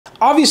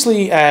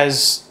obviously,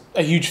 as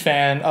a huge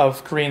fan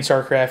of Korean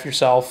StarCraft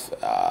yourself,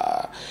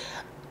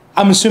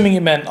 I'm assuming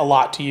it meant a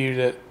lot to you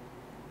to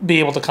be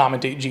able to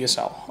commentate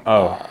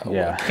GSL.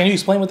 Yeah. Can you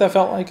explain what that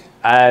felt like?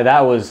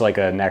 That was like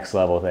a next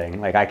level thing.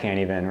 Like, I can't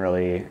even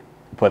really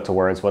put to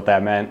words what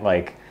that meant.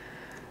 Like,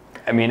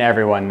 I mean,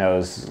 everyone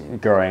knows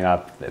growing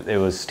up, it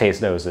was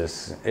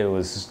Tasteosis. It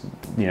was,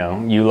 you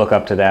know, you look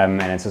up to them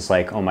and it's just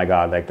like, oh my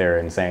God, like they're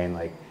insane.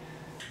 Like,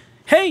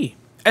 hey,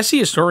 SC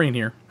Historian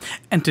here,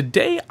 and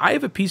today I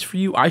have a piece for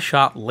you I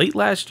shot late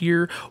last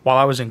year while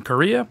I was in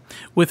Korea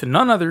with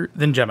none other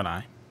than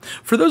Gemini.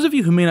 For those of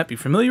you who may not be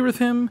familiar with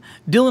him,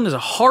 Dylan is a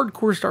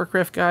hardcore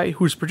StarCraft guy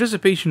whose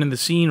participation in the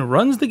scene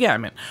runs the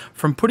gamut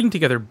from putting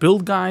together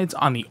build guides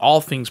on the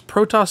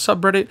AllThingsProtoss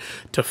subreddit,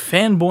 to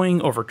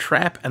fanboying over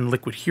Trap and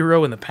Liquid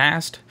Hero in the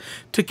past,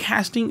 to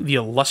casting the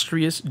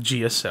illustrious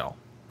GSL.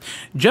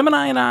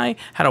 Gemini and I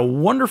had a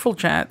wonderful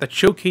chat that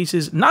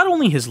showcases not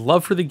only his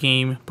love for the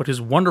game, but his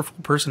wonderful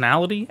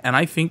personality, and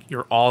I think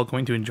you're all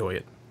going to enjoy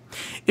it.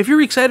 If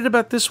you're excited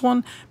about this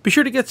one, be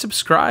sure to get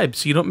subscribed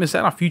so you don't miss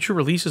out on future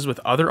releases with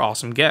other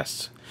awesome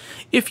guests.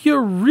 If you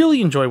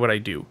really enjoy what I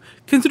do,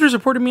 consider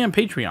supporting me on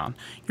Patreon.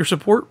 Your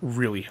support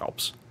really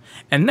helps.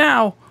 And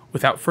now,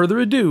 without further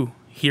ado,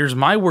 here's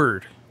my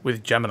word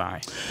with Gemini.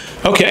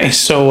 Okay,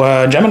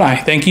 so Gemini,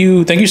 thank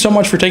you so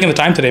much for taking the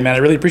time today, man. I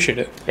really appreciate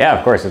it. yeah,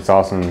 of course, it's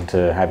awesome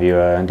to have you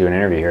do an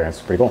interview here.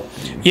 It's pretty cool.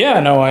 Yeah,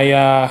 no,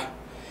 I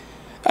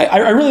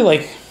really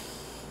like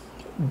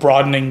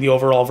broadening the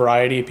overall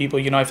variety of people.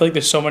 You know, I feel like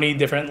there's so many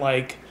different,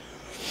 like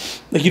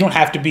you don't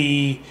have to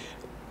be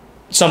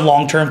some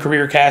long-term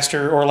career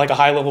caster or like a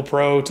high-level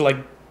pro to like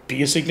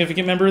be a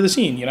significant member of the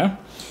scene, you know?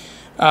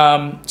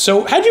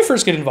 So how'd you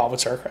first get involved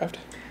with StarCraft?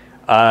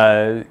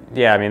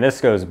 Yeah, I mean,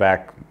 this goes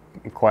back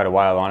quite a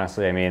while,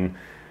 honestly. I mean,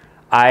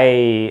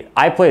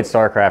 I played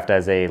StarCraft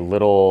as a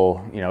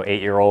little, you know,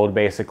 8-year-old,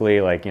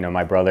 basically. Like, you know,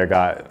 my brother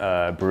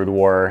got Brood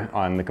War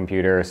on the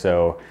computer,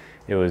 so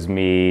it was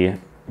me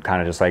kind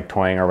of just like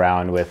toying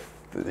around with,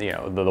 you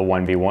know, the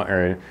 1v1,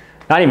 or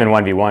not even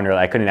 1v1, or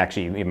I couldn't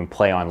actually even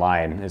play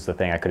online is the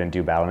thing. I couldn't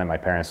do Battle.net. My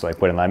parents like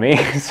wouldn't let me.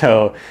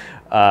 So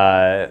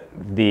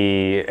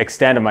the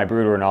extent of my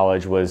Brood War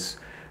knowledge was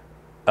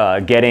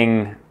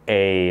getting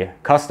a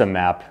custom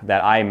map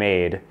that I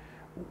made,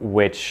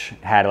 which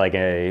had like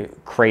a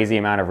crazy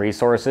amount of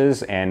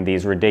resources and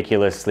these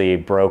ridiculously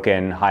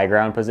broken high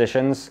ground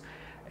positions,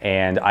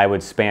 and I would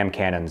spam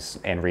cannons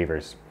and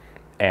reavers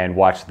and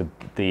watch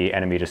the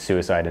enemy just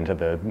suicide into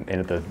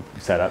the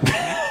setup.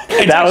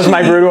 That was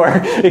my Brood War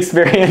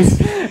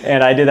experience,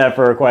 and I did that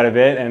for quite a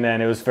bit, and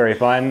then it was very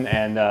fun,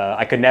 and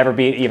I could never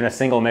beat even a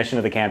single mission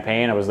of the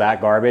campaign. I was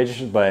that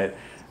garbage, but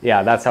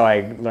yeah, that's how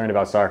I learned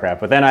about StarCraft.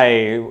 But then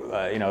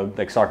you know,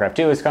 like StarCraft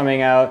II is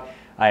coming out.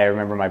 I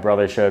remember my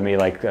brother showed me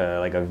like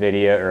a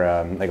video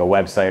or like a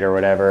website or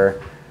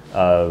whatever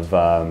of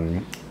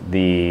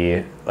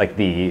the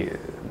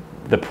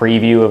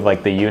preview of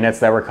like the units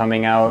that were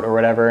coming out or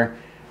whatever.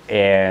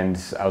 And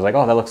I was like,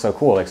 oh, that looks so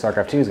cool. Like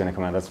StarCraft II is gonna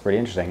come out. That's pretty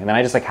interesting. And then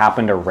I just like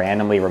happened to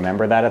randomly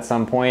remember that at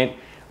some point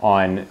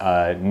on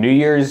New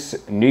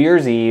Year's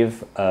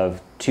Eve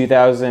of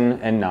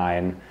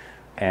 2009.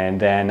 And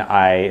then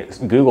I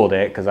Googled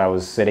it because I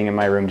was sitting in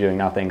my room doing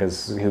nothing,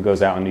 because who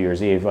goes out on New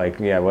Year's Eve? Like,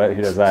 yeah, what?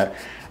 Who does that?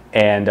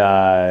 And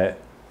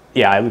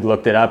yeah, I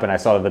looked it up and I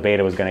saw that the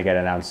beta was going to get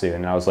announced soon.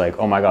 And I was like,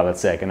 oh my God,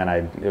 that's sick. And then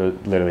it was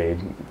literally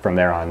from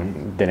there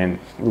on, didn't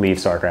leave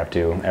StarCraft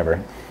II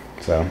ever.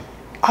 So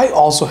I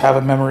also have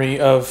a memory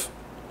of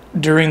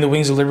during the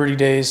Wings of Liberty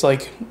days,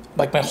 like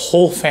my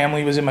whole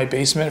family was in my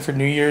basement for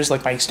New Year's,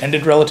 like my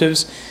extended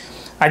relatives.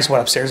 I just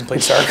went upstairs and played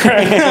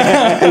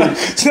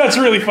StarCraft. So that's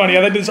really funny.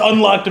 That just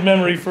unlocked a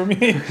memory for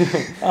me.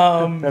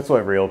 That's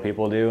what real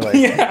people do. Like,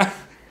 yeah.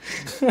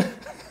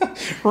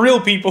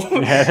 Real people.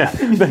 Yeah,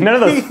 none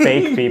of those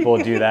fake people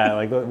do that.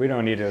 Like, we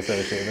don't need to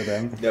associate with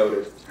them.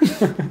 Noted.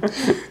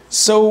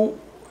 So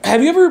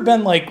have you ever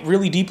been like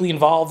really deeply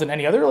involved in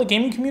any other like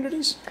gaming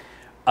communities?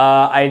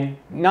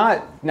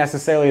 Not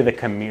necessarily the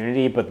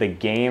community, but the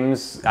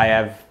games. I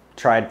have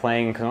tried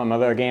playing some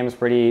other games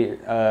pretty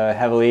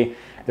heavily.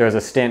 There was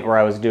a stint where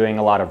I was doing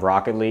a lot of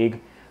Rocket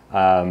League,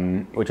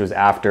 which was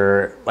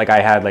after, like,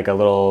 I had like a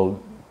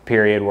little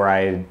period where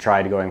I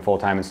tried going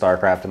full-time in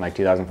StarCraft in like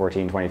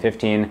 2014,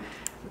 2015.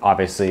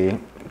 Obviously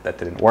that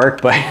didn't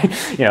work, but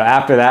you know,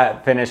 after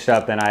that finished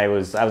up, then I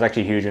was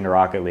actually huge into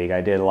Rocket League.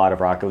 I did a lot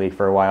of Rocket League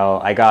for a while.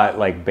 I got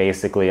like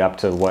basically up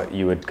to what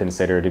you would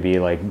consider to be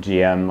like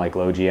GM, like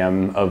low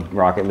GM of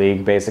Rocket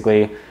League,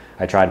 basically.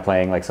 I tried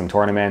playing like some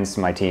tournaments.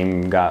 My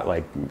team got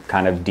like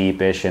kind of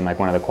deep-ish in like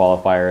one of the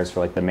qualifiers for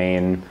like the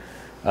main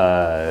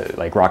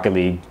like Rocket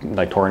League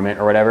like tournament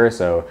or whatever.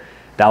 So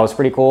that was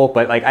pretty cool.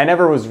 But like I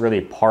never was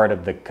really part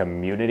of the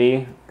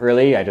community,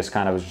 really. I just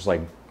kind of was just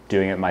like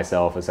doing it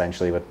myself,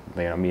 essentially, with,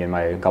 you know, me and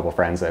my couple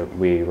friends that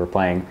we were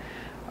playing.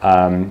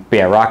 But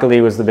yeah, Rocket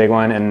League was the big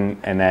one,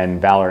 and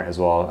then Valorant as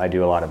well. I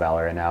do a lot of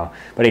Valorant now.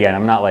 But again,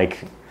 I'm not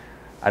like,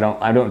 I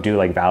don't do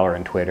like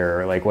Valorant Twitter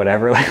or like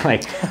whatever.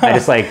 Like I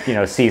just like, you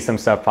know, see some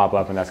stuff pop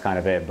up and that's kind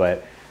of it.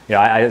 But you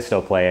know, I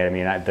still play it. I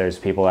mean, there's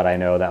people that I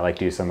know that like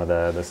do some of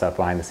the stuff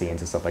behind the scenes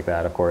and stuff like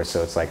that, of course.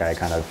 So it's like I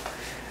kind of,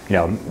 you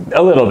know,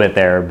 a little bit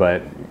there,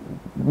 but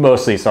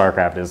mostly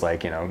StarCraft is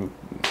like, you know,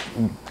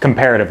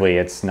 comparatively,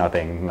 it's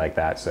nothing like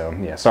that. So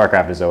yeah,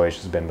 StarCraft has always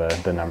just been the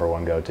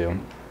 #1 go-to.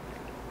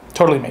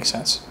 Totally makes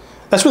sense.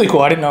 That's really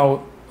cool. I didn't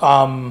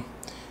know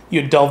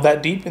you delved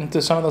that deep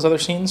into some of those other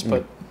scenes,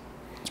 but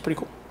it's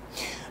pretty cool.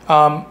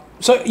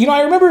 So, you know,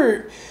 I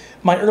remember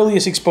my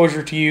earliest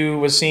exposure to you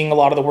was seeing a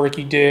lot of the work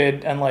you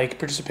did and like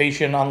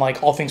participation on like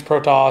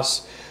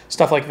AllThingsProtoss,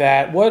 stuff like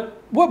that. What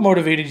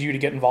motivated you to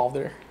get involved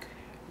there?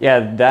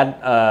 Yeah,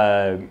 that,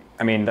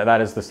 I mean,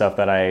 that is the stuff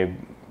that I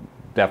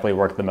definitely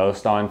worked the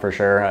most on for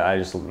sure. I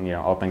just, you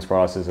know,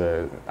 AllThingsProtoss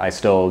is I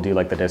still do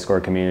like the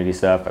Discord community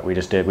stuff. But we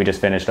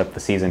just finished up the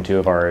season 2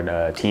 of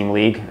our team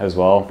league as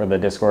well for the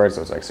Discord.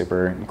 So it's like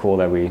super cool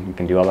that we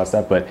can do all that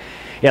stuff. But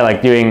yeah,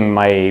 like doing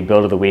my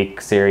Build of the Week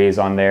series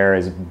on there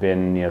has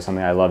been, you know,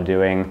 something I love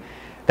doing.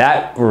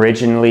 That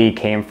originally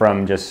came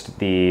from just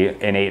the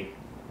innate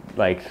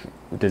like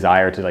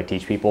desire to like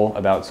teach people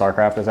about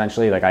StarCraft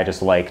essentially. Like I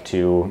just like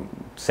to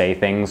say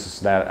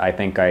things that I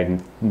think I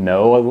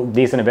know a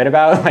decent bit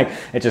about. Like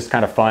it's just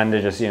kind of fun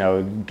to just, you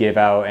know, give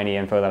out any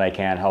info that I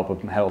can,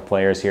 help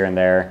players here and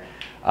there.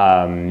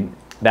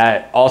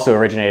 That also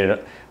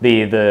originated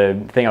the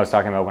thing I was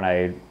talking about when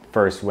I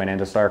first went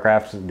into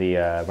StarCraft,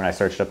 when I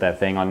searched up that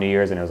thing on New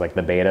Year's and it was like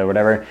the beta or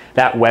whatever.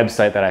 That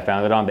website that I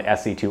found it on, the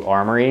SC2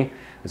 Armory,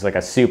 is like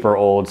a super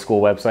old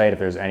school website. If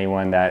there's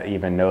anyone that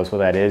even knows what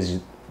that is,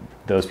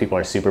 those people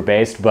are super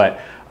based.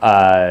 But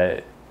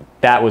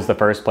that was the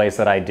first place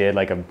that I did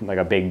like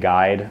a big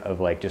guide of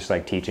like just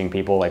like teaching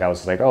people. Like I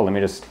was like, oh, let me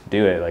just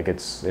do it. Like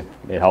if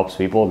it helps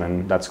people,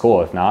 then that's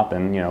cool. If not,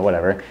 then, you know,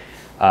 whatever.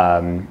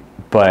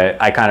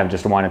 But I kind of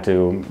just wanted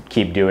to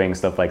keep doing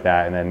stuff like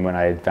that. And then when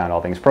I found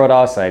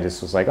AllThingsProtoss, I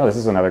just was like, oh, this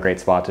is another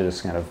great spot to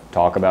just kind of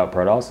talk about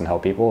Protoss and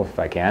help people if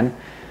I can.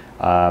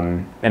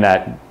 And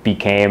that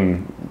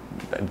became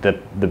the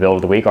Build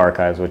of the Week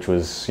archives, which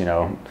was, you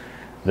know,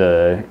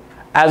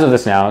 as of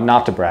this now,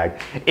 not to brag,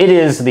 it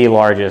is the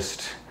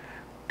largest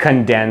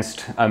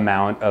condensed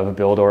amount of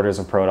build orders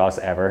of Protoss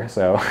ever.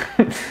 So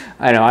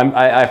I know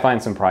I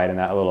find some pride in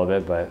that a little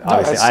bit, but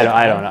obviously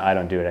I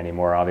don't do it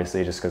anymore,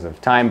 obviously, just because of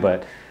time.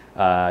 But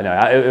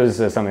no, it was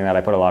something that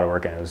I put a lot of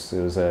work in. It's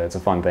a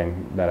fun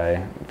thing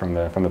that from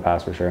the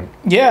past for sure.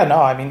 Yeah,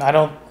 no, I mean I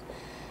don't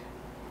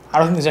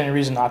think there's any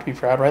reason not to be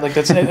proud, right? Like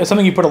that's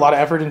something you put a lot of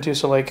effort into,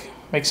 so like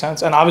makes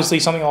sense. And obviously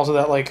something also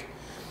that like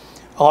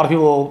a lot of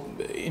people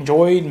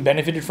enjoyed and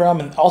benefited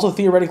from, and also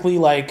theoretically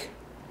like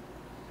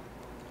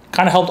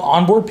kind of helped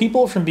onboard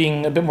people from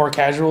being a bit more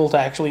casual to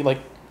actually like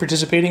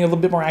participating a little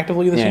bit more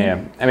actively this year.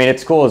 Yeah. I mean,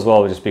 it's cool as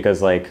well, just because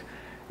like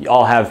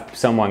I'll have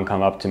someone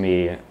come up to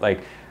me, like,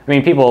 I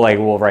mean, people like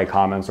will write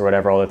comments or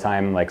whatever all the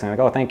time, like saying like,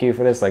 oh, thank you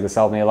for this, like this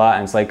helped me a lot.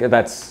 And it's like,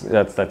 that's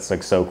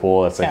like so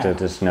cool. It's like to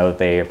just know that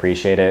they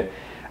appreciate it.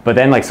 But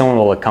then like someone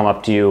will like, come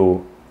up to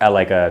you at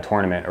like a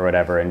tournament or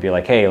whatever and be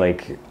like, hey,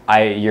 like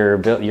your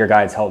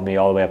guides helped me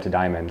all the way up to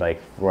Diamond,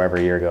 like wherever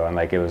a year ago. And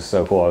like, it was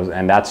so cool.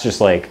 And that's just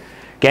like,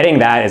 getting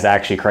that is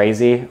actually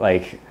crazy.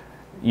 Like,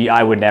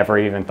 I would never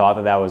even thought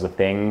that was a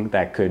thing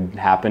that could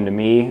happen to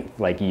me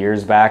like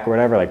years back or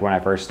whatever. Like when I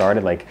first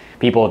started, like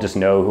people just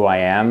know who I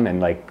am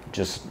and like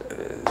just,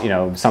 you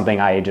know,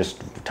 something I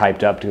just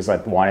typed up because I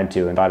wanted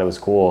to and thought it was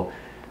cool,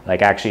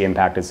 like actually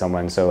impacted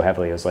someone so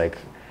heavily. It was like,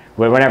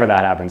 whenever that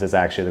happens, it's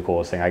actually the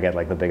coolest thing. I get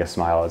like the biggest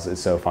smile. It's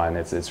so fun.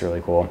 It's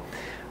really cool.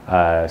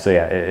 So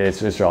yeah,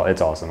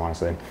 it's awesome,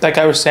 honestly. That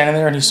guy was standing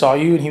there and he saw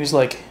you and he was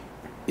like,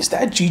 is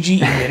that GG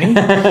Mini?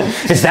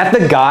 Is that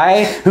the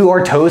guy who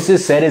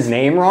Artosis said his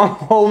name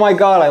wrong? Oh my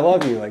God, I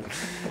love you. Like,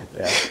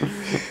 yeah.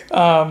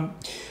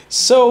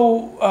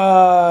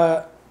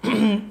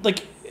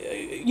 Like,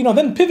 you know,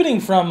 then pivoting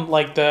from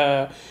like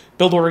the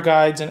build order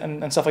guides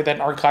and stuff like that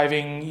and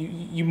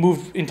archiving, you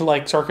moved into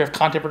like StarCraft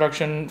content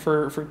production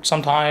for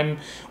some time.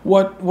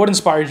 What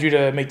inspired you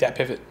to make that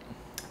pivot?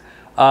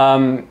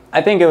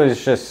 I think it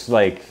was just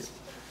like,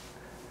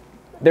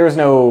 there was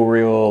no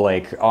real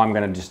like, oh, I'm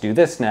gonna just do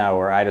this now,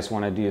 or I just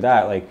want to do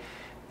that. Like,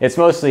 it's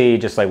mostly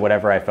just like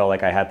whatever I felt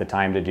like I had the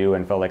time to do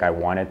and felt like I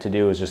wanted to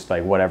do, is just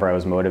like whatever I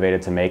was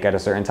motivated to make at a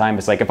certain time.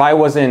 It's like if I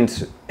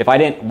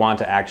didn't want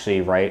to actually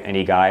write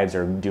any guides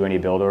or do any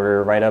build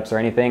order write-ups or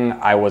anything,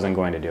 I wasn't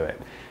going to do it,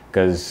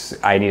 because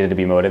I needed to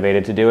be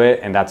motivated to do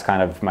it. And that's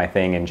kind of my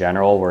thing in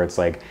general, where it's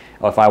like,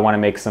 oh, if I want to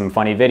make some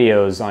funny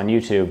videos on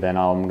YouTube, then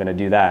I'm going to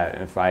do that.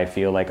 If I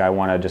feel like I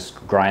want to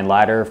just grind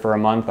ladder for a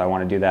month, I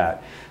want to do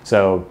that.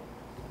 So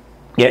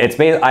yeah,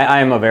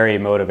 I am a very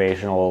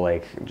motivational,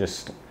 like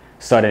just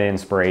sudden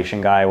inspiration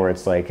guy, where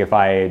it's like, if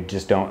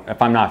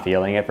I'm not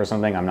feeling it for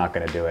something, I'm not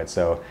going to do it.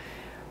 So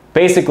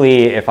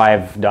basically, if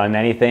I've done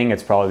anything,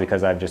 it's probably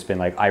because I've just been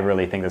like, I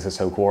really think this is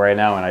so cool right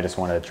now, and I just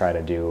want to try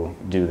to do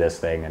this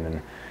thing. And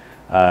then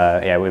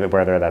yeah,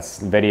 whether that's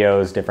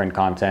videos, different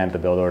content, the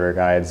build order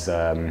guides,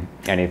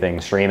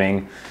 anything,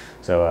 streaming.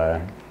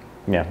 So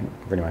yeah,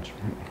 pretty much.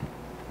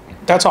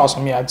 That's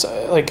awesome. Yeah, it's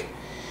like,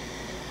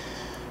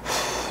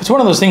 It's one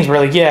of those things where,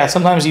 like, yeah,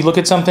 sometimes you look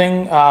at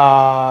something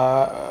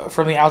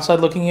from the outside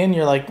looking in,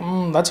 you're like,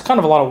 that's kind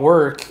of a lot of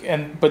work.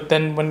 But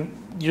then when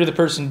you're the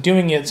person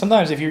doing it,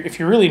 sometimes if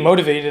you're really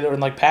motivated or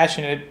like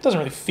passionate, it doesn't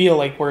really feel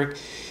like work.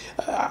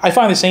 I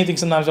find the same thing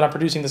sometimes when I'm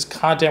producing this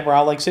content where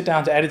I'll like sit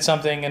down to edit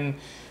something and,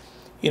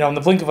 you know, in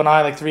the blink of an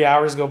eye, like 3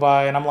 hours go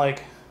by and I'm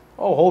like,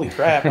 oh, holy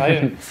crap, I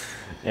didn't,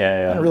 I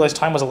didn't realize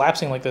time was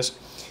elapsing like this.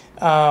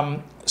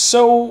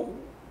 So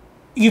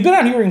you've been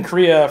out here in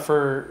Korea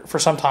for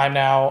some time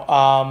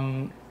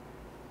now.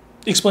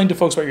 Explain to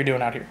folks what you're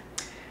doing out here.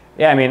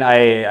 Yeah,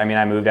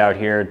 I moved out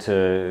here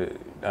to,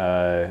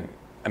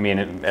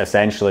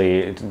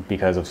 essentially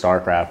because of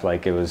StarCraft.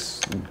 Like, it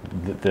was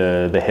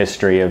the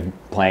history of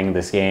playing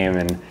this game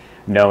and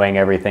knowing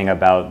everything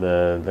about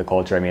the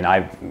culture. I mean,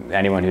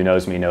 anyone who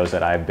knows me knows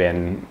that I've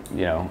been,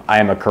 you know, I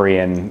am a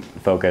Korean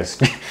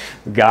focused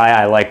guy.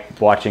 I like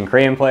watching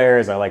Korean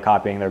players. I like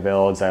copying their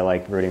builds. I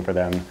like rooting for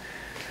them.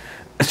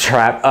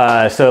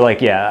 So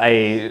like,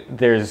 yeah,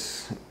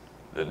 there's,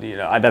 you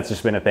know, that's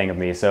just been a thing of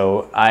me.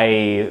 So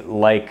I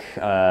like,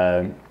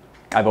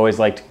 I've always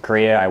liked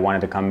Korea. I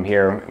wanted to come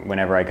here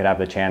whenever I could have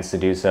the chance to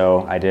do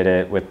so. I did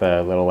it with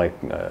a little, like,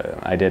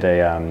 I did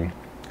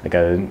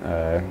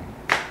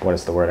what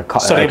is the word?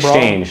 Study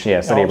exchange. Abroad?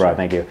 Yeah, study abroad.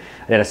 Thank you.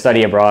 I did a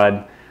study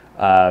abroad,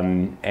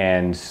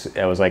 and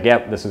I was like,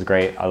 yep, this is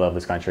great. I love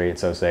this country.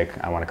 It's so sick.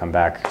 I want to come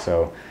back.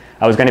 So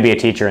I was going to be a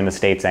teacher in the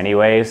States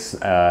anyways,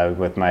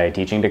 with my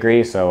teaching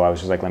degree. So I was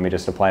just like, let me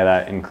just apply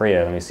that in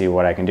Korea. Let me see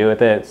what I can do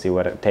with it, see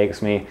what it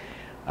takes me.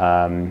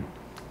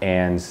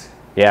 And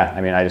yeah,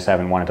 I mean, I just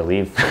haven't wanted to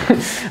leave.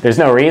 There's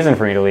no reason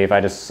for me to leave.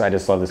 I just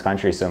love this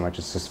country so much.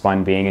 It's just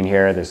fun being in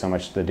here. There's so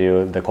much to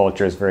do. The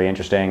culture is very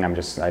interesting.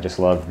 I just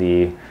love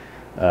the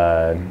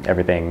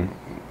everything,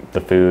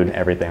 the food,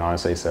 everything,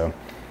 honestly. So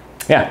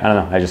yeah, I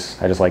don't know. I just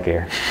like it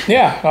here.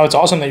 Yeah, no, it's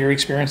awesome that your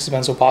experience has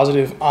been so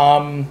positive.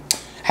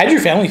 How did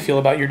your family feel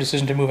about your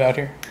decision to move out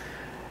here?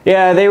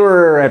 Yeah, they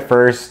were at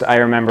first. I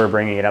remember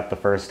bringing it up the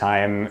first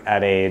time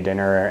at a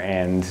dinner,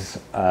 and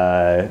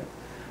the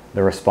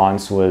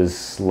response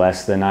was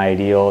less than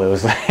ideal. It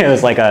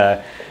was like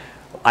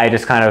I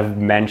just kind of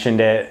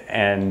mentioned it,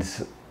 and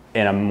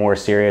in a more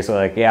serious way,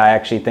 like, yeah, I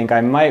actually think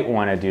I might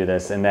want to do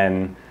this, and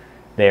then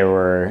they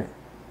were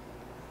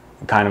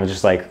kind of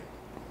just like,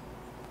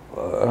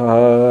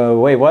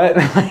 wait, what?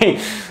 Like,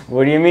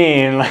 what do you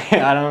mean? Like,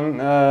 I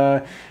don't,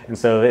 and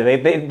so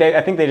they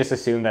I think they just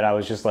assumed that I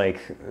was just like,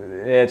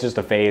 it's just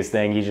a phase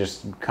thing. He's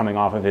just coming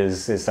off of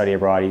his study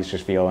abroad. He's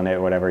just feeling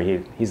it, whatever.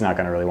 He's not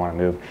going to really want to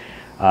move.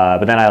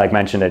 But then I like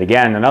mentioned it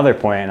again, another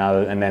point,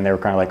 and then they were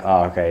kind of like,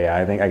 oh, okay,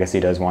 yeah, I guess he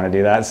does want to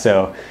do that.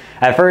 So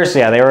at first,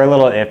 yeah, they were a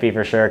little iffy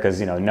for sure,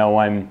 because, you know, no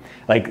one,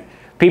 like,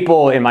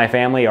 people in my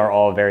family are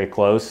all very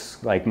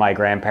close. Like, all my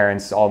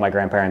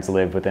grandparents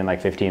live within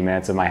like 15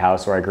 minutes of my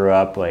house where I grew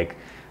up. Like,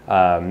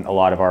 a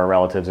lot of our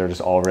relatives are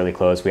just all really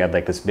close. We had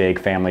like this big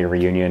family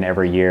reunion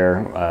every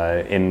year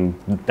in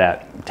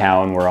that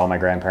town where all my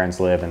grandparents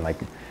live, and like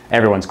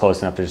everyone's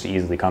close enough to just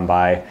easily come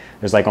by.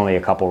 There's like only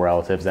a couple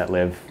relatives that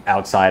live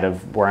outside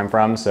of where I'm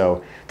from.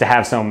 So to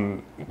have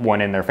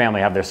someone in their family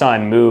have their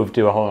son move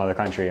to a whole other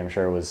country, I'm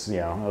sure was, you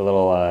know, a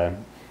little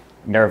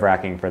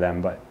nerve-wracking for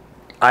them. But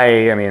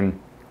I mean,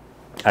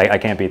 I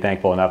can't be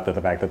thankful enough for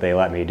the fact that they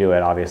let me do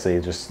it. Obviously,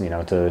 just, you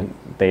know,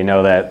 they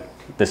know that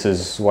this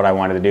is what I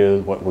wanted to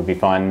do, what would be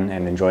fun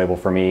and enjoyable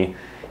for me,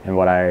 and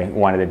what I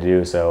wanted to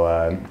do.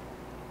 So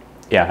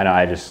yeah, I know,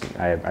 I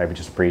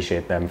just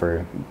appreciate them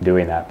for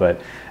doing that.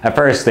 But at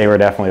first, they were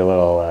definitely a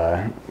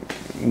little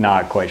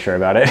not quite sure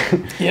about it.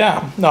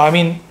 Yeah, no, I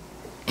mean,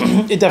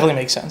 it definitely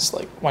makes sense.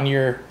 Like, when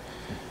you're,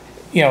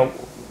 you know,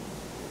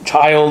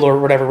 child or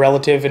whatever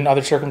relative in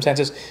other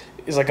circumstances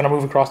is like going to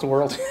move across the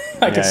world.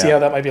 I can see how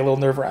that might be a little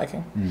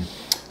nerve-wracking.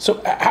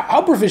 So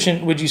how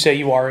proficient would you say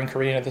you are in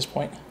Korean at this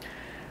point?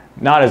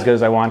 Not as good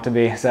as I want to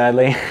be,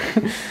 sadly.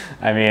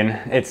 I mean,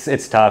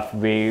 it's tough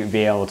being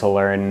able to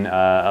learn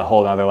a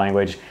whole other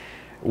language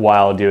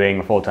while doing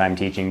a full-time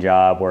teaching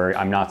job where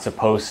I'm not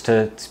supposed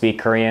to speak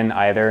Korean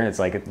either. It's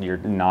like you're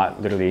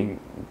not literally,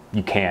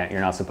 you can't,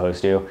 you're not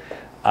supposed to.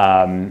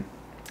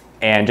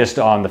 And just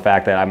on the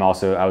fact that I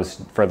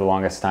was for the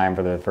longest time,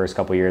 for the first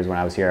couple of years when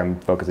I was here, I'm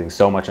focusing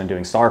so much on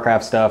doing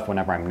StarCraft stuff.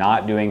 Whenever I'm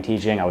not doing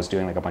teaching, I was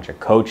doing like a bunch of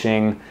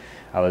coaching.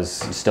 I was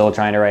still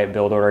trying to write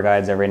build order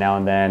guides every now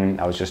and then.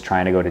 I was just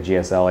trying to go to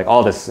GSL, like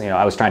all this, you know,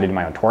 I was trying to do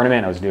my own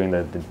tournament. I was doing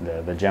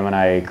the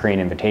Gemini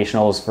Korean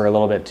Invitationals for a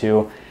little bit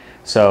too.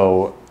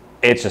 So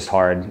it's just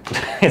hard.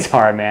 It's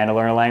hard, man, to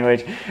learn a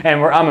language.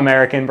 And I'm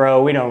American,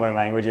 bro. We don't learn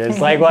languages.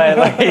 Like, what?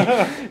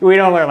 Like, we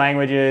don't learn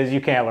languages.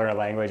 You can't learn a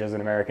language as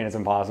an American. It's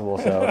impossible.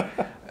 So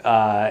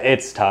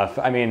it's tough.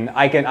 I mean,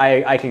 I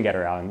can get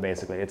around,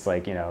 basically. It's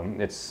like, you know,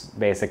 it's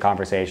basic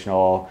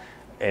conversational.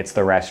 It's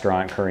the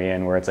restaurant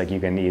Korean where it's like you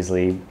can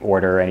easily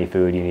order any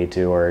food you need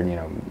to, or, you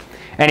know,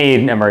 any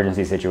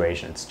emergency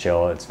situation. It's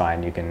chill, it's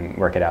fine, you can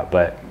work it out.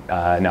 But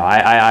no,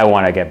 I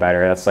want to get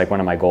better. That's like one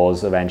of my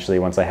goals eventually,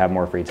 once I have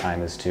more free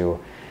time, is to,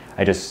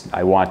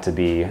 I want to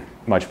be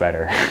much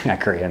better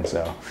at Korean.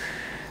 So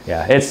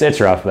Yeah, it's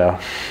rough though.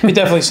 It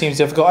definitely seems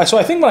difficult. So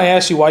I think when I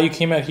asked you why you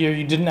came out here,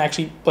 you didn't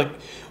actually like.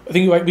 I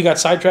think we got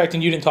sidetracked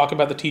and you didn't talk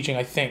about the teaching.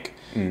 I think.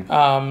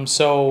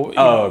 So.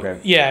 Okay.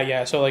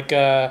 Yeah. So like,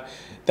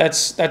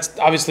 that's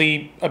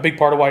obviously a big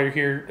part of why you're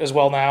here as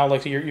well now.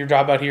 Like your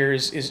job out here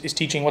is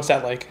teaching. What's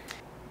that like?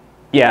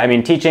 Yeah, I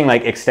mean, teaching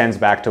like extends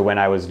back to when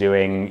I was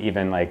doing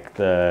even like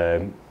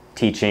the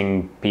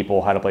teaching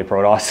people how to play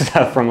Protoss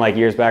stuff from like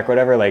years back or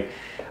whatever. Like,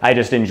 I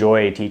just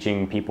enjoy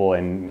teaching people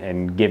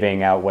and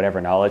giving out whatever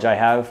knowledge I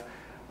have.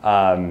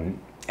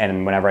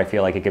 And whenever I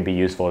feel like it could be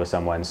useful to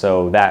someone.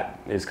 So that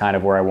is kind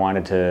of where I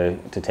wanted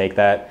to take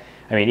that.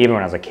 I mean, even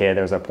when I was a kid,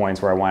 there was at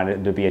points where I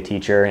wanted to be a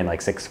teacher in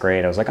like 6th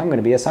grade. I was like, I'm going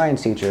to be a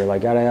science teacher,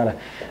 like yada yada.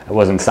 It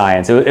wasn't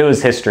science, it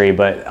was history,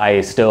 but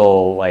I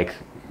still like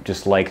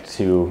just liked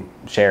to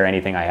share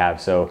anything I have.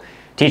 So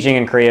teaching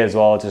in Korea as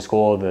well, it's just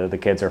cool. The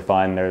kids are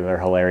fun. They're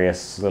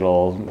hilarious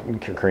little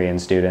Korean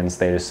students.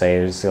 They just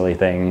say silly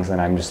things, and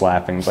I'm just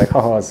laughing. It's like,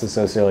 oh, this is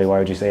so silly. Why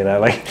would you say that?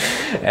 Like,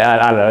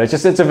 I don't know.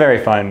 It's a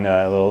very fun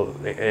little.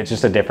 It's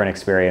just a different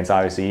experience.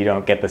 Obviously, you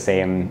don't get the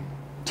same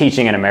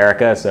teaching in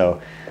America,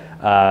 so.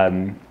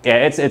 Yeah,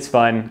 it's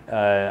fun.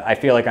 I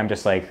feel like I'm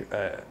just like,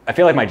 I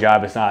feel like my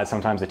job is not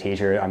sometimes a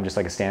teacher. I'm just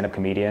like a stand-up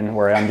comedian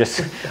where I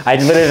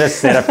literally just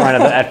sit at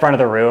front of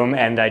the room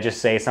and I just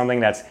say something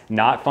that's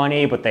not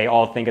funny, but they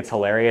all think it's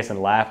hilarious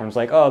and laugh. I'm just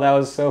like, oh, that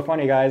was so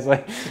funny, guys.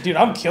 Like, dude,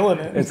 I'm killing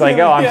it. It's like,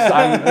 oh,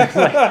 I'm it's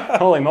like,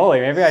 holy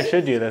moly, maybe I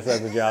should do this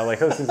as a job. Like,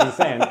 this is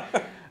insane.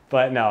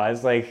 But no,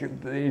 it's like, I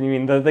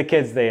mean, the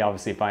kids, they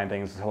obviously find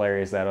things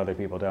hilarious that other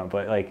people don't.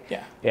 But like,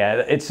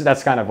 yeah,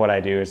 that's kind of what I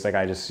do. It's like,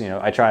 I just,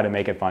 I try to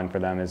make it fun for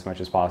them as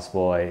much as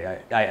possible.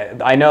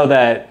 I know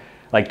that,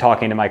 like,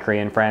 talking to my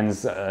Korean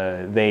friends,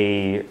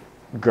 they,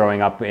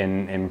 growing up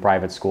in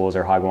private schools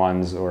or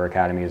hagwons or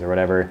academies or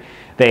whatever,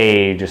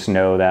 they just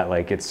know that,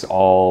 like, it's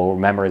all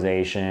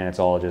memorization, it's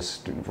all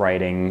just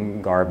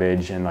writing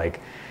garbage, and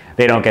like,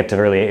 they don't get to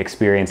really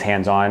experience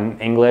hands-on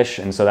English.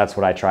 And so that's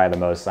what I try the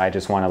most. I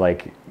just want to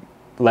like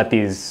let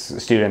these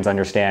students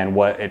understand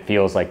what it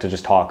feels like to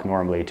just talk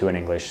normally to an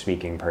English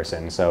speaking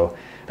person. So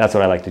that's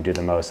what I like to do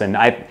the most. And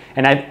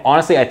I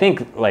honestly, I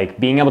think like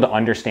being able to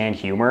understand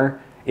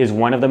humor is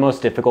one of the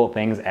most difficult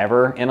things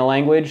ever in a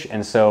language.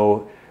 And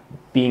so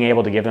being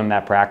able to give them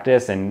that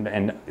practice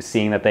and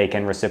seeing that they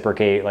can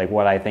reciprocate like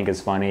what I think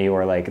is funny,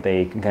 or like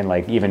they can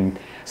like, even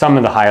some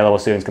of the higher level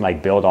students can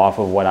like build off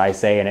of what I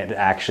say and it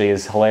actually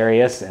is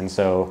hilarious. And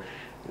so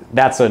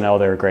that's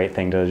another great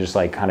thing to just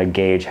like kind of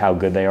gauge how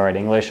good they are at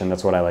English, and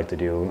that's what I like to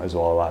do as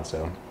well a lot.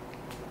 So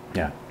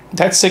yeah,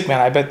 that's sick,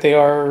 man. I bet they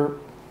are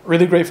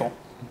really grateful.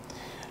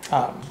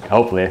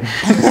 Hopefully.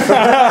 Who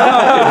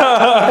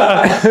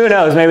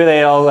knows? Maybe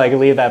they all like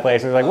leave that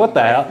place and they're like, what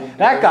the hell?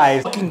 That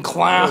guy's fucking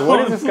clown.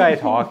 What is this guy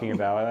talking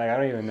about? Like, I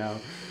don't even know.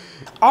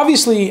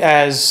 Obviously,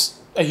 as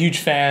a huge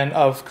fan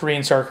of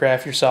Korean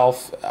StarCraft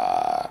yourself,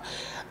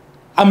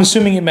 I'm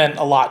assuming it meant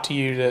a lot to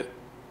you to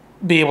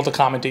be able to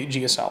commentate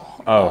GSL.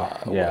 Oh,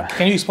 yeah.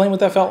 Can you explain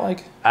what that felt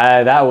like?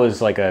 That was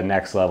like a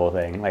next level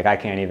thing. Like, I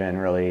can't even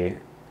really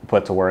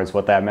put to words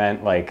what that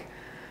meant. Like,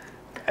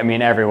 I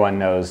mean, everyone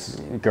knows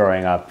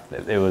growing up,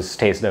 it was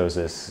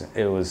Tasteosis.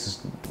 It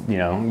was,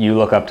 you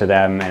look up to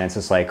them and it's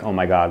just like, oh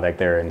my God, like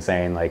they're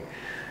insane. Like,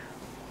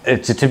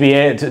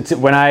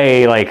 when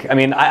I like, I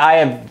mean, I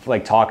have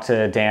like talked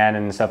to Dan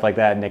and stuff like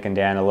that, Nick and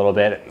Dan a little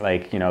bit,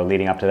 like,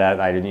 leading up to that,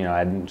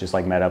 I'd just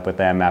like met up with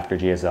them after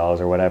GSLs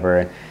or whatever.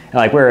 And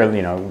like,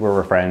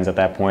 we're friends at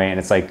that point. And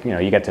it's like,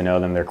 you get to know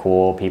them. They're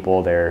cool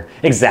people. They're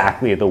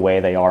exactly the way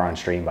they are on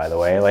stream, by the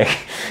way. Like,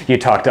 you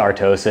talk to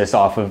Artosis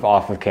off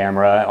of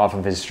camera, off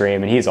of his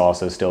stream, and he's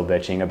also still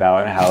bitching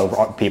about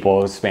how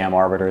people spam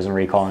arbiters and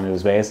recall into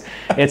his base.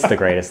 It's the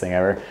greatest thing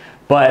ever.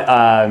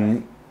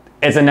 But,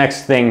 it's the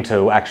next thing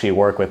to actually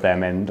work with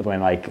them. And when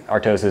like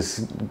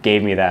Artosis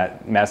gave me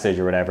that message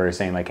or whatever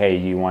saying like, hey,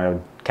 you want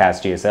to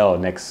cast GSL,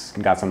 Nick's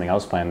got something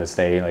else planned this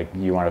day, like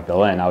you want to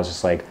fill in, I was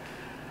just like,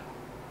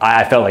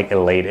 I felt like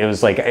elated. It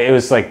was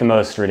like the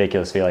most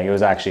ridiculous feeling. It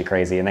was actually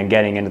crazy. And then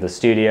getting into the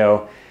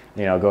studio,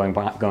 going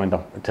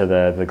to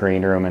the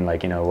green room and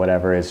like,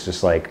 whatever, it's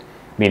just like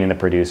meeting the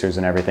producers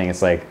and everything.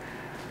 It's like,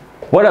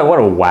 what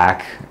a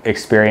whack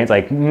experience.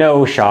 Like,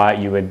 no shot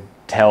you would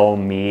tell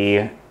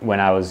me when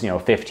I was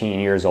 15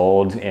 years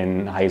old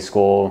in high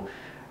school,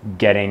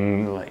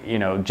 getting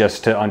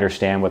just to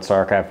understand what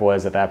StarCraft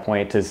was at that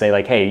point, to say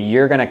like, hey,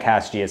 you're gonna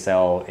cast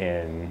GSL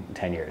in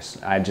 10 years.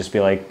 I'd just be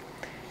like,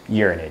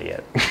 you're an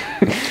idiot.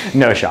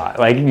 No shot.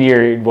 Like,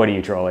 what are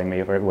you trolling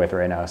me with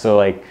right now? So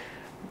like,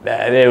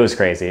 it was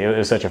crazy. It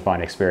was such a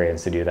fun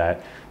experience to do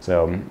that.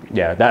 So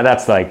yeah,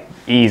 that's like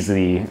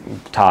easily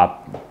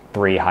top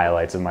 3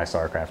 highlights of my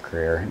StarCraft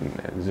career.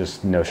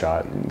 Just no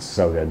shot. It's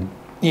so good.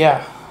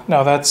 Yeah,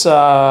 no, that's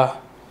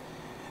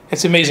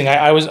it's amazing.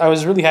 I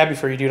was really happy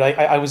for you, dude.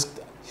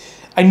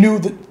 I knew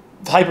the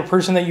type of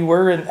person that you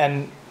were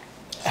and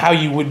how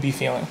you would be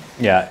feeling.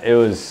 Yeah, it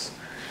was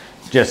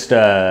just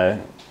I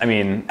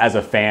mean, as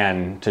a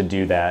fan, to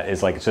do that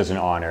is like, it's just an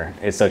honor.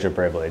 It's such a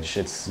privilege.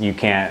 You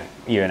can't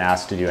even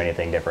ask to do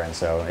anything different.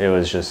 So it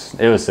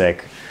was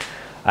sick.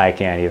 I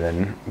can't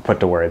even put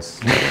to words,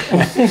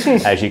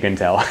 as you can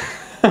tell.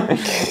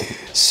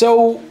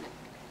 So,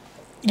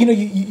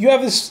 you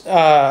have this,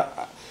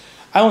 I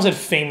almost said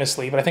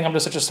famously, but I think I'm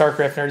just such a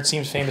StarCraft nerd, it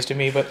seems famous to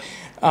me, but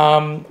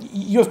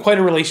you have quite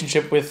a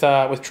relationship with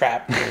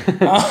Trap.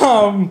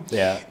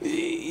 Yeah.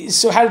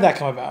 So how did that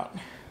come about?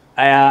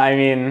 I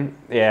mean,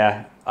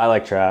 yeah, I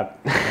like Trap.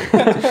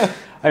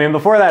 I mean,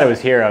 before that it was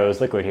Hero, it was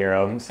Liquid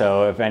Hero.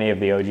 So if any of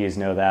the OGs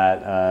know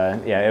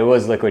that, yeah, it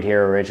was Liquid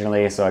Hero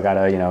originally. So I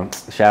gotta,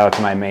 shout out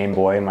to my main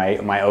boy,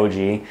 my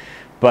OG.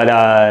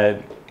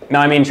 But no,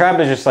 I mean, Trap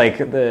is just like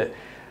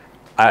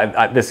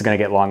this is gonna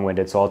get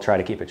long-winded, so I'll try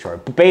to keep it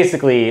short. But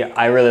basically,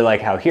 I really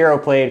like how Hero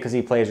played because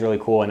he plays really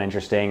cool and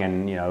interesting,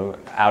 and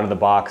out of the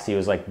box, he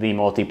was like the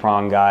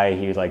multi-prong guy.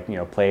 He like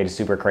played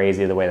super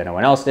crazy the way that no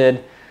one else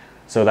did.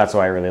 So that's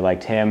why I really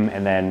liked him.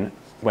 And then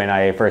when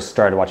I first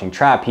started watching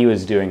Trap, he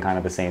was doing kind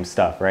of the same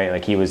stuff, right?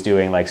 Like he was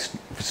doing like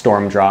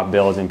storm drop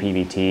builds in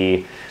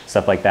PvT,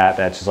 stuff like that.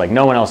 That's just like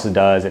no one else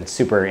does. It's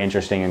super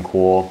interesting and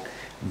cool,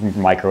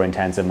 micro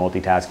intensive,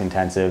 multitask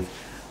intensive.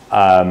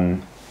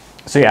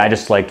 So yeah, I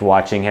just liked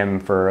watching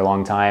him for a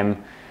long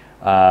time.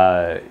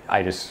 I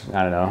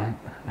don't know.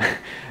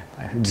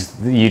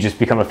 You just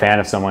become a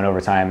fan of someone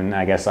over time, and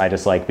I guess I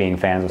just like being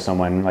fans of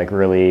someone like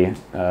really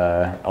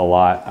a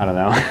lot. I don't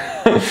know.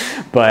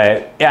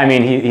 But yeah, I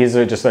mean, he's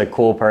just a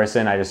cool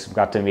person. I just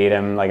got to meet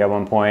him like at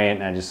one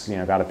point, and I just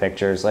got a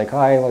picture. It's like,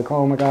 hi, like,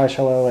 oh my gosh,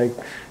 hello, like,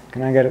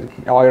 can I get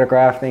an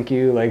autograph? Thank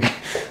you, like,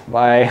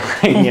 bye,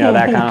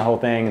 that kind of whole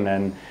thing. And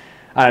then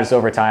just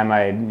over time,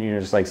 I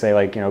just like say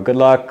like good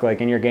luck like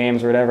in your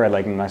games or whatever. I'd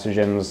like message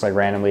him just like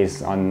randomly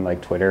on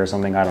like Twitter or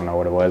something. I don't know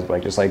what it was, but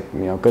like just like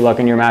good luck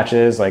in your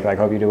matches. Like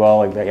hope you do well.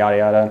 Like yada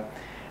yada.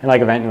 And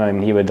like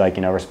eventually he would like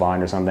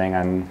respond or something,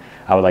 and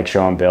I would like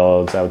show him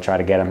builds. I would try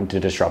to get him to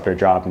disruptor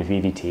drop into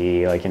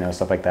VVT, like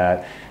stuff like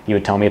that. He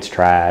would tell me it's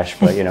trash,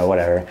 but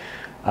whatever.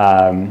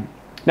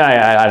 No,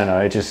 I don't know.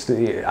 It just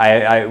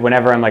I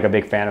whenever I'm like a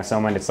big fan of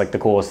someone, it's like the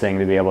coolest thing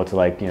to be able to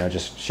like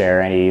just share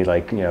any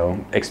like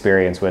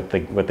experience with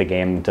the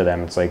game to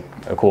them. It's like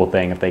a cool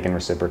thing if they can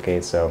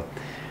reciprocate. So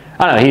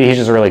I don't know. He's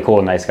just a really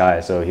cool, nice guy.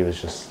 So he was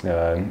just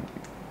I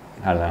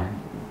don't know.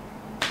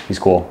 He's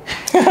cool.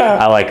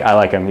 I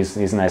like him. He's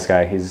a nice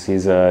guy. He's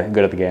good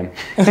at the game.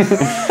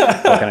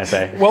 What can I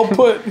say? Well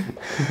put.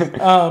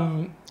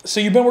 So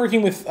you've been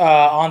working with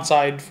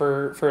Onsyde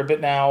for a bit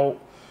now.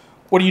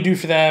 What do you do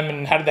for them,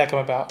 and how did that come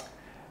about?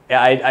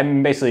 Yeah,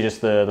 I'm basically just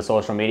the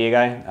social media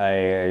guy.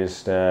 I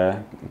just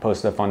post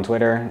stuff on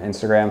Twitter,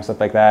 Instagram,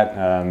 stuff like that.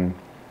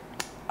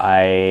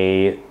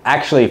 I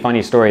actually,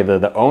 funny story,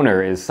 the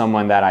owner is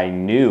someone that I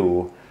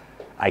knew.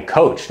 I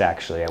coached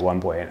actually at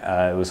one point.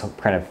 It was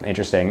kind of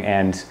interesting,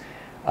 and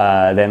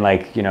then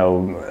like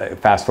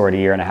fast forward a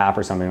year and a half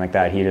or something like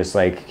that. He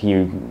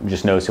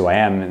just knows who I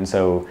am, and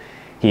so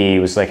he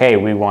was like, "Hey,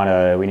 we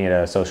need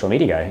a social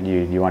media guy.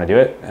 You want to do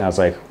it?" And I was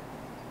like,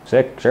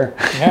 sick, sure.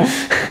 Yeah.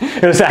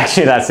 It was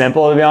actually that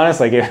simple, to be honest.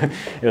 Like it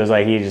was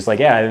like he just like,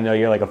 yeah, I didn't know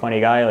you're like a funny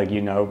guy. Like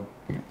you know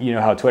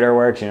how Twitter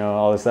works.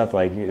 All this stuff.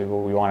 Like we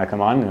want to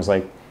come on. And it was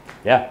like,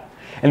 yeah.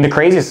 And the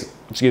craziest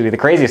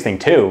thing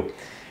too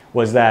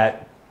was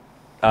that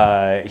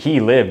he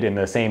lived in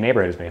the same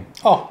neighborhood as me.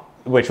 Oh.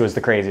 Which was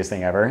the craziest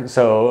thing ever.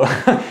 So,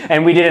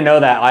 and we didn't know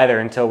that either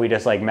until we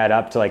just like met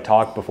up to like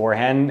talk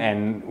beforehand,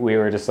 and we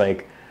were just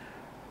like,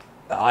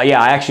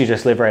 yeah, I actually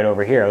just live right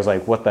over here. I was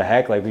like, what the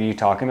heck? Like, what are you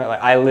talking about?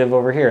 Like, I live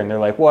over here. And they're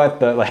like, what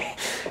the, like,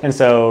 and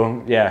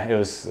so, yeah,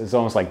 it's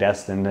almost like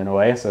destined in a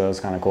way. So it was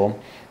kind of cool.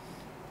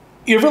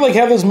 You ever like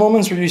have those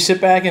moments where you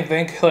sit back and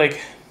think like,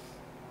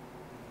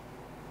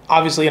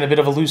 obviously in a bit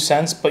of a loose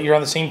sense, but you're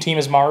on the same team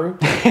as Maru?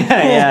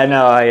 Yeah,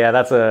 no, yeah,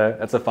 that's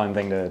a fun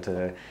thing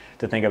to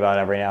think about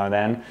every now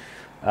and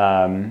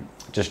then.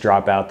 Just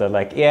drop out the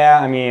like, yeah,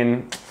 I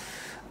mean,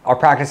 our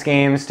practice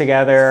games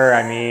together,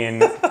 I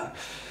mean,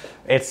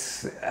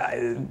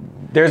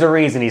 there's a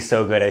reason he's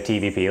so good at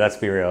TVP. Let's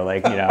be real.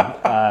 Like,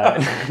 no,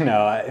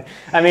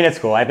 I mean, it's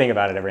cool. I think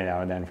about it every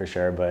now and then for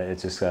sure, but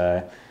it's just,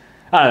 I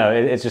don't know.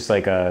 It's just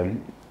like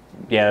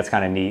yeah, that's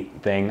kind of neat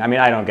thing. I mean,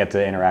 I don't get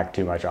to interact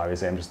too much,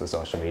 obviously. I'm just the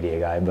social media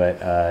guy, but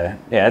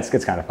yeah,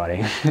 it's kind of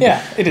funny.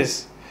 Yeah, it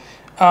is.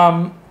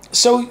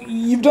 So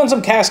you've done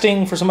some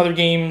casting for some other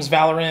games,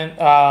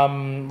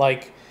 Valorant.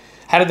 Like,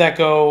 how did that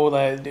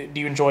go? Do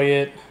you enjoy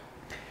it?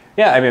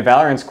 Yeah, I mean,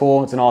 Valorant's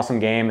cool. It's an awesome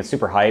game. It's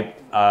super hype.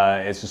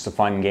 It's just a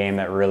fun game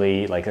that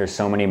really, like, there's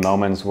so many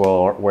moments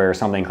where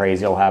something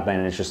crazy will happen,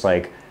 and it's just,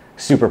 like,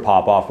 super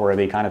pop-off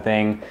worthy kind of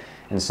thing.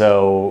 And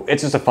so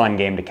it's just a fun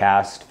game to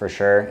cast, for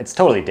sure. It's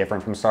totally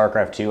different from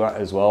StarCraft II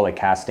as well. Like,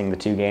 casting the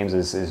two games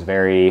is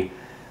very...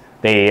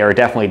 They are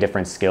definitely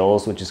different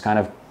skills, which is kind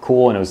of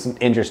cool, and it was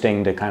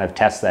interesting to kind of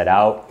test that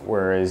out,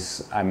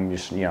 whereas I'm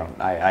just,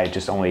 I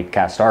just only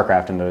cast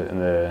StarCraft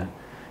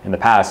in the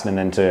past, and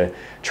then to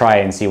try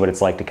and see what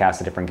it's like to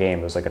cast a different game.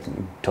 It was like a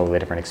totally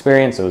different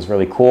experience. It was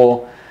really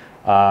cool.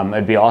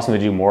 It'd be awesome to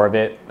do more of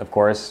it, of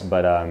course,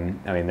 but I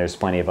mean, there's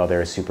plenty of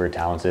other super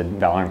talented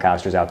Valorant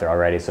casters out there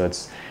already, so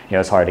it's,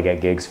 it's hard to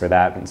get gigs for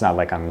that. It's not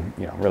like I'm,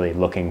 really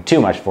looking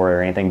too much for it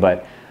or anything,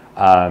 but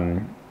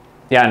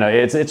Yeah, no,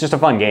 it's just a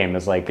fun game.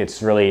 It's like,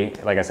 it's really,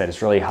 like I said,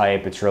 it's really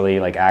hype. It's really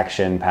like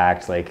action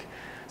packed. Like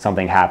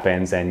something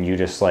happens and you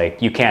just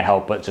like, you can't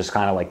help but just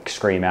kind of like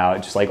scream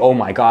out, just like, oh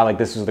my God, like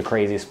this is the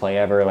craziest play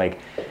ever. Like,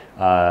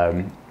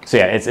 so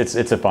yeah,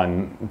 it's a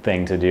fun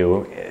thing to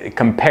do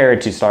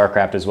compared to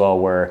StarCraft as well,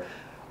 where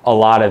a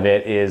lot of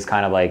it is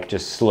kind of like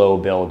just slow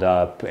build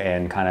up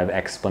and kind of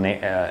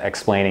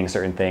explaining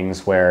certain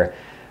things, where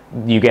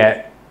you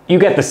get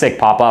the sick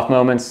pop-off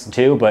moments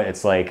too, but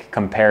it's like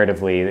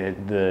comparatively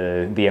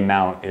the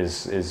amount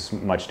is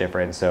much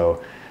different.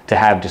 So to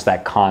have just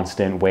that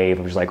constant wave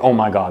of just like, oh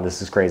my God,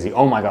 this is crazy,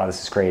 oh my God,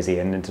 this is crazy,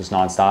 and it's just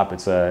nonstop,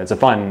 it's a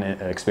fun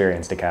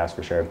experience to cast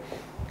for sure.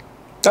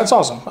 That's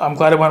awesome. I'm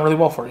glad it went really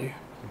well for you.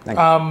 Thank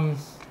you.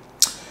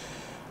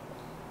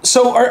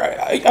 So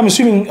I'm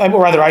assuming,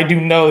 or rather I do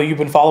know that you've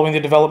been following the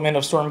development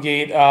of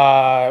Stormgate.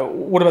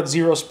 What about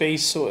Zero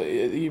Space? Are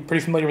you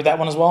pretty familiar with that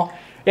one as well?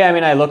 Yeah, I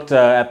mean, I looked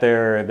at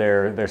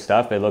their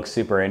stuff. It looks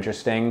super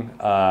interesting.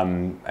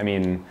 I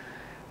mean,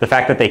 the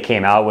fact that they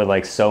came out with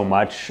like so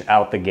much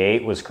out the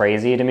gate was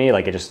crazy to me.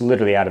 Like it just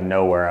literally out of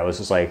nowhere, I was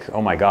just like,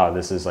 oh my God,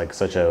 this is like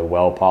such a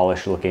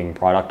well-polished looking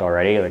product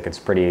already. Like it's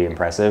pretty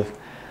impressive.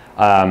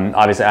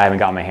 Obviously, I haven't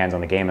got my hands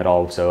on the game at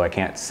all, so I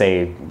can't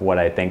say what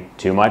I think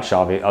too much,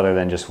 other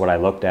than just what I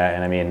looked at.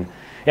 And I mean,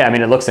 yeah, I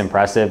mean, it looks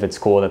impressive. It's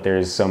cool that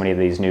there's so many of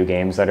these new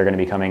games that are going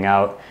to be coming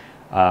out.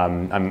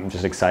 I'm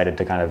just excited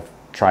to kind of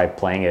try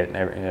playing it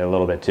a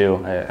little bit too.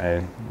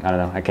 I don't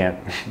know. I can't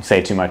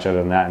say too much other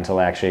than that until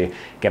I actually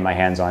get my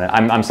hands on it.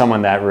 I'm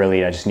someone that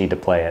really, I just need to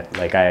play it.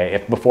 Like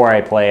if before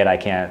I play it,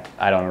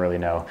 I don't really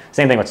know.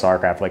 Same thing with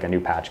StarCraft, like a new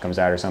patch comes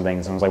out or something,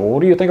 and someone's like, well,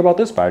 what do you think about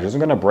this patch? Is it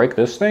going to break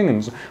this thing?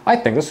 And I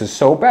think this is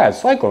so bad.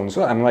 Cyclones.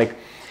 I'm like,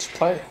 just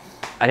play.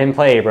 I didn't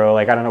play, bro.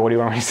 Like, I don't know, what do you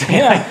want me to say?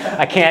 Yeah.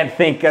 Like,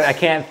 I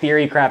can't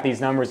theory craft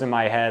these numbers in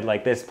my head,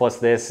 like this plus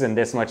this and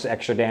this much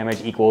extra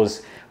damage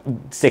equals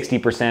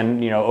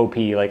 60%, OP.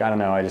 Like, I don't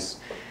know.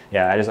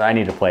 I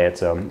need to play it.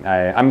 So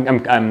I'm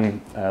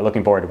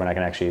looking forward to when I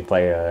can actually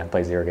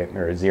play Zero Gate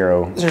or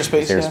Zero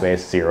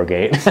Space, Zero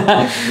Gate.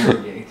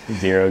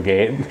 Zero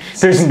Gate.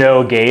 There's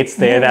no gates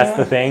there. That's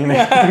the thing.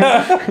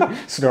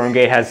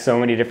 Stormgate has so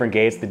many different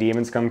gates. The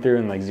demons come through,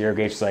 and like Zero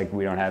Gate's like,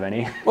 we don't have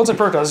any. What's a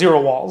Protoss?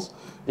 Zero walls.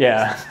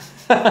 Yeah.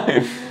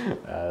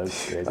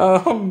 That's crazy.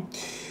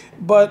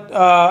 But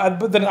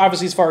then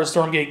obviously, as far as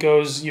Stormgate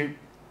goes, you're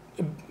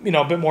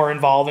a bit more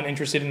involved and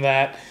interested in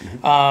that.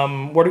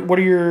 What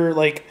are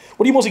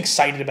you most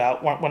excited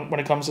about when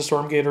it comes to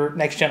Stormgate or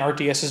next gen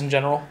RTSs in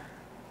general?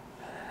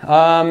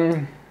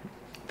 The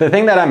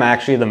thing that I'm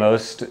actually the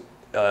most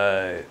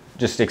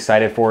just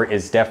excited for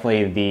is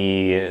definitely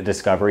the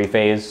discovery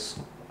phase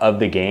of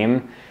the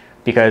game,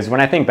 because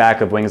when I think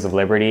back of Wings of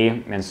Liberty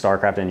and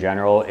StarCraft in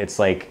general, it's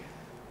like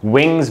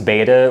Wings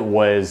beta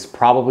was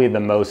probably the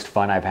most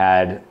fun I've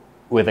had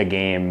with a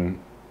game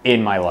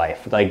in my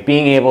life. Like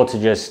being able to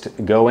just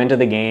go into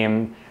the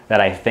game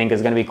that I think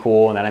is going to be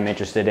cool and that I'm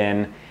interested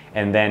in,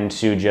 and then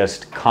to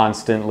just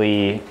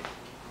constantly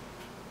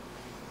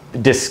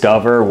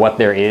discover what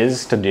there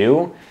is to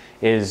do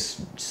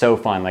is so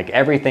fun. Like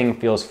everything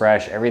feels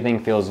fresh,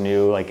 everything feels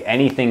new, like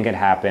anything could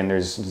happen.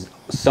 There's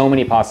so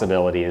many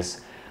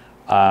possibilities.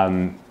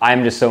 I'm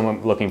just so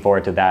looking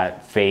forward to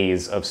that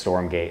phase of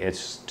Stormgate.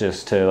 It's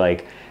just to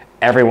like,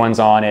 everyone's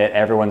on it,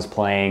 everyone's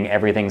playing,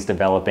 everything's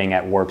developing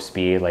at warp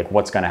speed. Like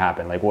what's going to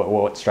happen? Like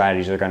what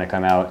strategies are going to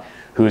come out?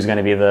 Who's going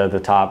to be at the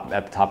top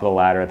of the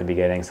ladder at the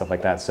beginning, stuff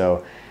like that.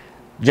 So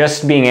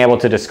just being able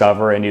to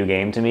discover a new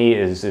game to me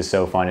is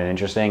so fun and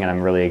interesting, and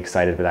I'm really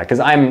excited for that, because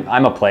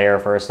I'm a player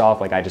first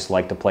off. Like I just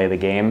like to play the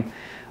game.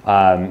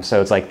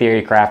 So it's like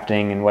theory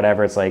crafting and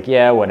whatever. It's like,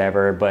 yeah,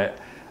 whatever. But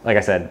like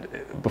I said,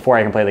 before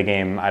I can play the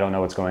game, I don't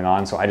know what's going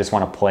on. So I just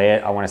want to play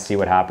it. I want to see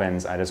what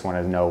happens. I just want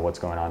to know what's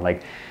going on.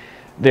 Like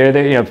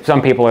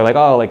some people are like,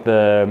 oh, like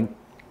the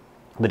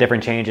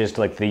different changes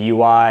to like the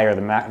UI or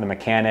the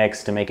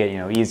mechanics to make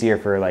it, easier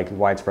for like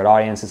widespread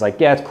audience. It's like,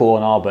 yeah, it's cool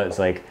and all, but it's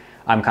like,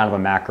 I'm kind of a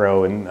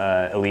macro and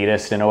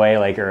elitist in a way,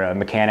 like, or a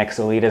mechanics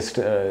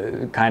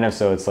elitist kind of.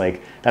 So it's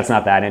like, that's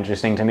not that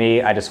interesting to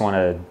me. I just want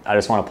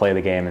to play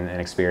the game and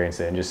experience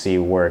it and just see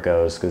where it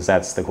goes, because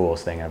that's the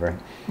coolest thing ever.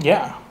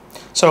 Yeah.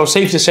 So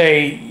safe to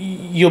say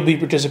you'll be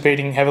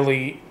participating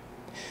heavily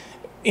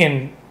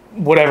in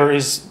whatever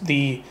is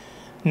the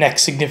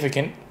next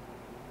significant,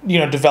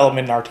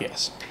 development in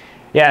RTS.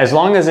 Yeah, as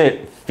long as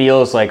it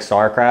feels like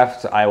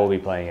StarCraft, I will be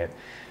playing it.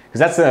 Because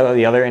that's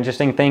the other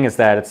interesting thing, is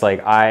that it's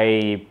like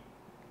I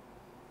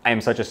am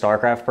such a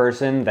StarCraft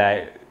person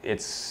that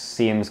it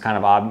seems kind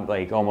of odd,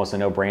 like almost a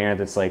no-brainer.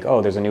 That's like,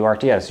 oh, there's a new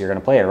RTS, you're gonna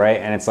play it,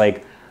 right? And it's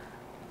like,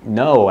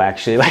 no,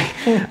 actually, like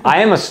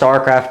I am a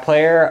StarCraft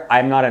player.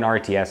 I'm not an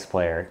RTS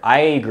player.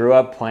 I grew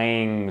up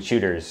playing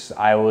shooters.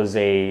 I was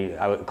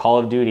Call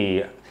of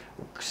Duty,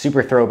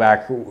 super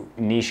throwback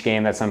niche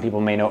game that some people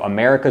may know.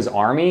 America's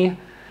Army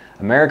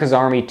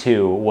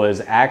 2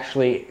 was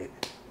actually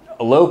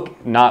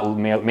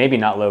maybe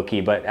not low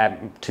key, but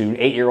to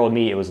 8-year-old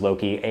me, it was low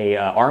key a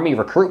army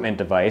recruitment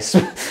device.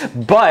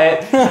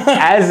 But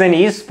as an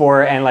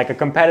esport and like a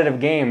competitive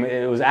game,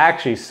 it was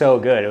actually so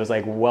good. It was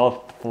like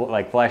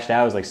fleshed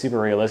out. It was like super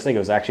realistic. It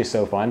was actually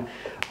so fun.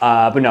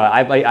 But no,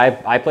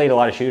 I played a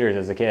lot of shooters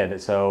as a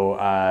kid. So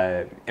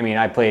I mean,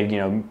 I played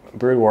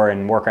Brood War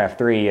and Warcraft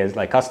 3 as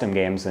like custom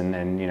games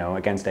and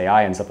against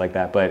AI and stuff like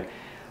that. But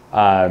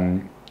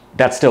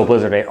that's still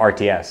Blizzard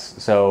RTS.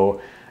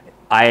 So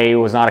I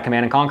was not a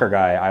Command and Conquer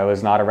guy. I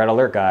was not a Red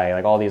Alert guy.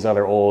 Like all these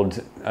other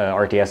old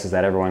RTSs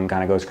that everyone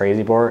kind of goes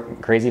crazy for.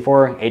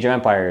 Age of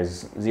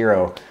Empires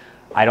 0.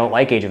 I don't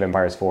like Age of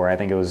Empires 4. I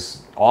think it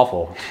was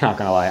awful. Not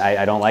gonna lie,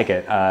 I don't like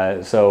it.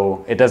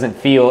 So if it doesn't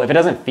feel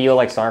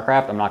like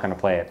StarCraft, I'm not gonna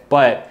play it.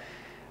 But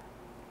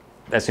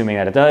assuming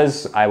that it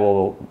does, I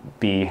will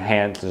be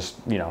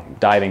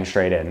diving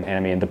straight in. And I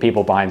mean, the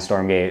people behind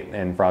Stormgate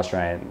and Frost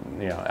Giant,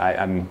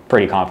 I'm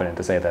pretty confident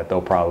to say that they'll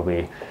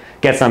probably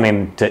get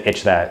something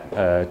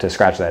to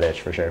scratch that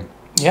itch for sure.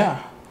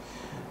 Yeah.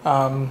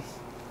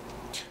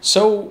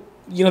 So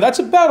that's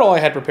about all I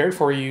had prepared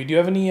for you. Do you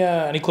have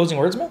any closing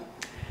words, man?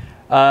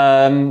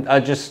 I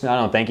don't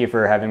know, thank you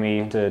for having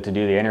me to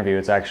do the interview.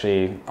 It's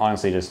actually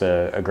honestly just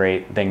a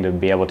great thing to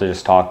be able to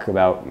just talk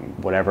about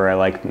whatever I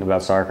like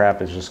about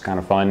StarCraft. It's just kind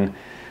of fun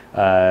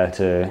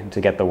to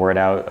get the word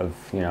out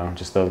of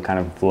just the kind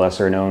of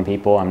lesser known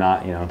people. I'm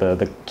not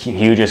the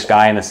hugest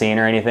guy in the scene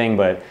or anything,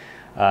 but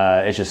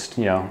it's just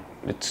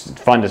it's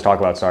fun to talk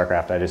about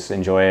StarCraft. I just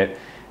enjoy it,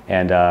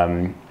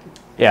 and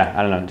yeah,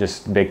 I don't know,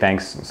 just big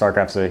thanks.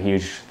 StarCraft's a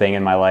huge thing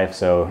in my life,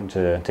 so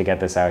to get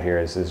this out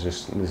here this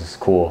is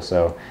cool.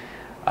 So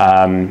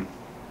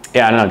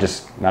yeah, I don't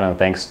know,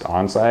 thanks to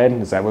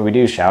Onsyde. Is that what we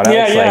do? Shout outs?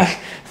 Yeah. Like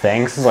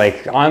thanks,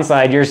 like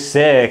Onsyde, you're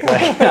sick.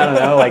 Like I don't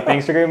know, like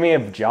thanks for giving me a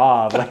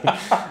job. Like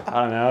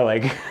I don't know,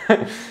 like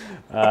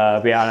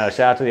but yeah, I don't know.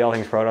 Shout out to the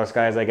AllThingsProtoss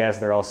guys, I guess.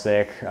 They're all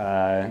sick.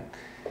 Yeah,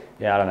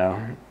 I don't know.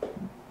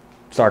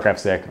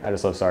 StarCraft's sick. I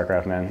just love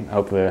StarCraft, man.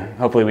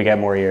 Hopefully we get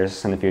more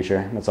years in the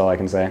future. That's all I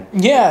can say.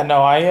 Yeah,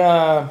 no,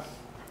 I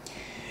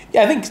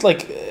think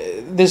like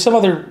there's some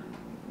other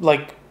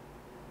like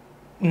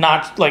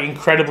not like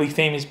incredibly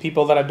famous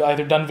people that I've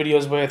either done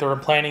videos with or I'm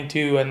planning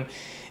to,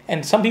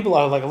 and some people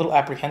are like a little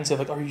apprehensive,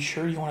 like, are you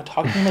sure you want to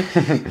talk to me?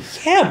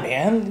 Like, yeah,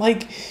 man,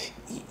 like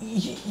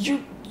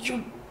you're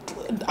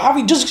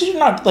obviously, just because you're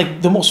not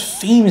like the most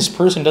famous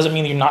person doesn't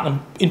mean that you're not an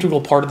integral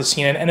part of the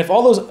scene. And if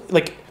all those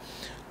like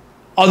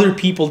other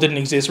people didn't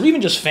exist, or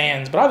even just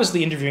fans, but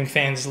obviously interviewing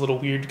fans is a little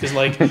weird because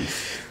like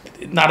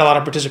not a lot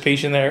of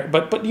participation there.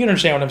 But you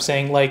understand what I'm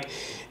saying? Like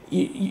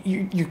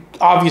you're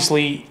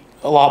obviously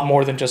a lot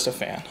more than just a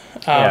fan.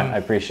 Yeah, I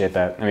appreciate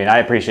that. I mean, I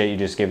appreciate you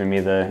just giving me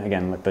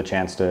the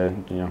chance to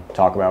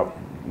talk about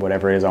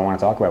whatever it is I want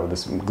to talk about with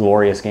this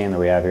glorious game that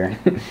we have here.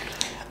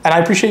 And I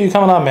appreciate you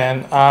coming on,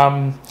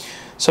 man.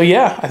 So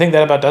yeah, I think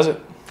that about does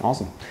it.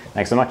 Awesome.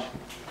 Thanks so much.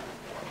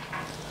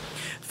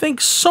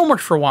 Thanks so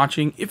much for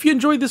watching. If you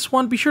enjoyed this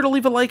one, be sure to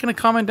leave a like and a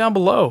comment down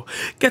below.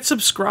 Get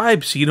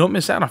subscribed so you don't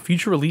miss out on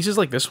future releases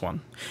like this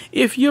one.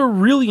 If you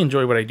really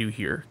enjoy what I do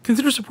here,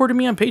 consider supporting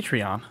me on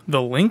Patreon.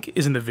 The link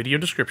is in the video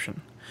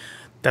description.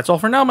 That's all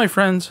for now, my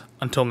friends.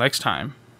 Until next time.